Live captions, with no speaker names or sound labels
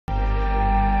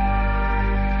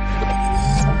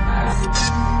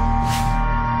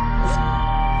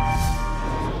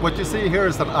What you see here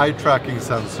is an eye tracking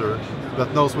sensor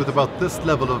that knows with about this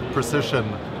level of precision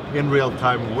in real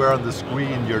time where on the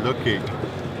screen you're looking.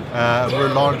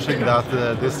 We're launching that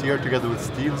this year together with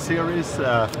Steelseries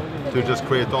to just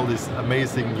create all these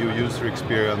amazing new user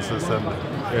experiences and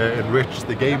enrich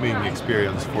the gaming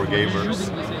experience for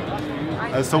gamers.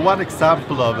 So one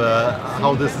example of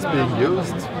how this is being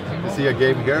used, you see a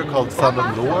game here called Sun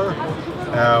and Lore,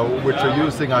 which are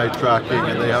using eye tracking,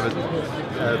 and they have it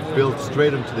built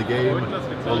straight into the game.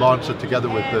 We'll launch it together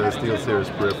with the Steelseries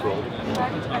peripheral.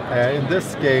 In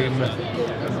this game,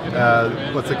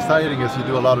 what's exciting is you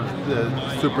do a lot of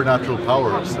supernatural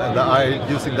powers, and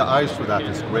using the eyes for that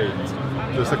is great.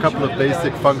 There's a couple of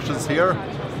basic functions here.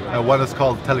 One is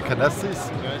called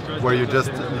telekinesis, where you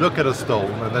just look at a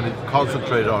stone and then you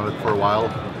concentrate on it for a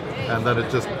while, and then it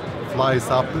just flies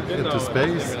up into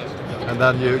space, and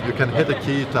then you can hit a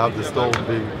key to have the stone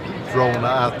being thrown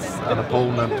at an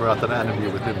opponent or at an enemy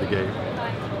within the game.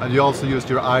 And you also use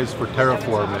your eyes for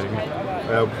terraforming,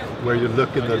 where you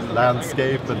look in the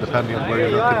landscape, and depending on where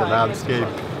you look in the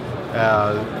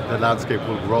landscape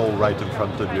will grow right in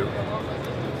front of you.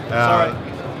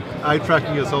 Eye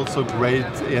tracking is also great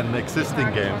in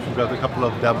existing games. We've got a couple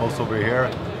of demos over here,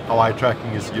 how eye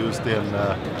tracking is used in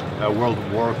World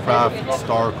of Warcraft,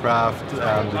 StarCraft,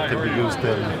 and it can be used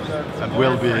in, and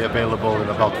will be available in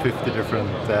about 50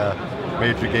 different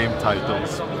major game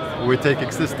titles. We take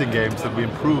existing games and we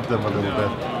improve them a little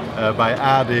bit by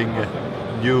adding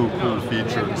new cool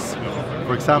features.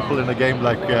 For example, in a game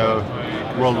like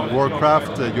World of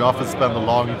Warcraft, you often spend a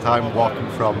long time walking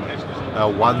from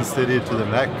one city to the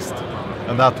next,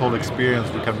 and that whole experience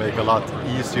we can make a lot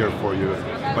easier for you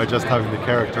by just having the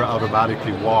character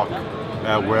automatically walk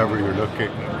wherever you're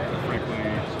looking.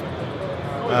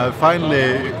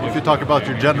 Finally, if you talk about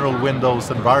your general Windows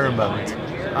environment,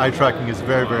 eye tracking is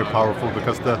very, very powerful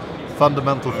because the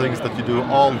fundamental things that you do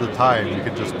all the time you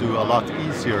can just do a lot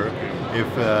easier if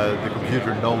the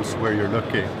computer knows where you're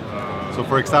looking. So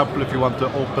for example, if you want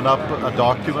to open up a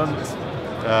document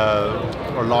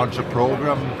or launch a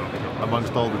program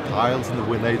amongst all the tiles in the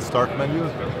Win8 start menu,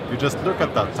 you just look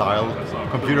at that tile, the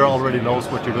computer already knows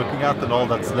what you're looking at, and all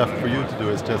that's left for you to do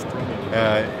is just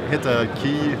hit a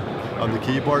key on the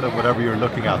keyboard, and whatever you're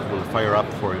looking at will fire up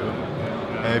for you.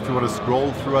 If you want to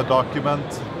scroll through a document,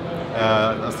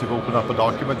 as you open up a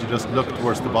document, you just look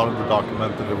towards the bottom of the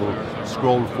document and it will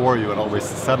scroll for you and always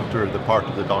center the part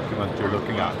of the document you're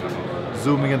looking at.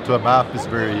 Zooming into a map is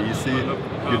very easy.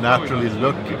 You naturally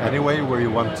look anyway where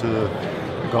you want to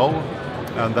go,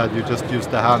 and then you just use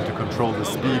the hand to control the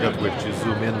speed at which you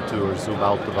zoom into or zoom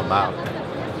out of a map,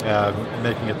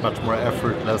 making it much more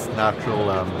effortless,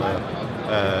 natural, and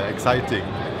exciting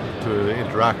to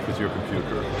interact with your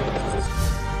computer.